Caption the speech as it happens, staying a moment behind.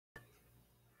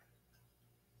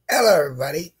Hello,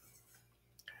 everybody.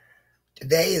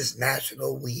 Today is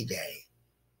National We Day.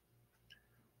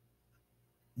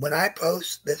 When I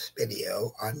post this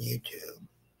video on YouTube,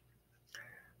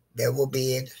 there will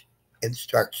be an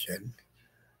instruction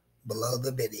below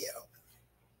the video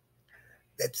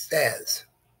that says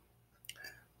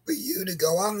for you to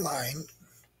go online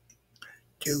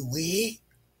to we.org.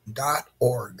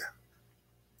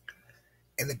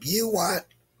 And if you want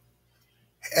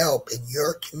help in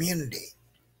your community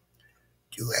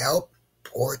to help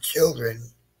poor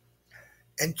children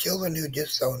and children who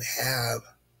just don't have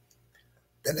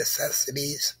the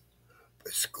necessities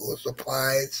for school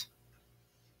supplies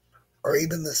or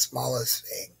even the smallest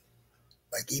thing,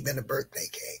 like even a birthday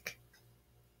cake,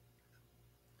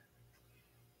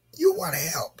 you want to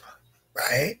help,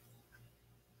 right?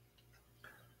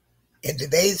 In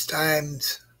today's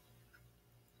times,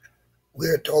 we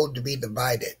are told to be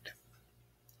divided,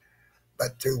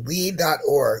 but through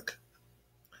we.org,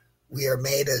 we are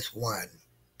made as one.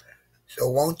 So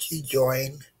won't you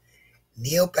join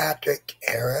Neil Patrick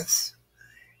Harris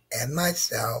and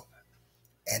myself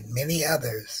and many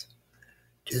others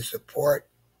to support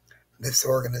this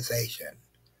organization?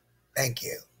 Thank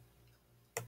you.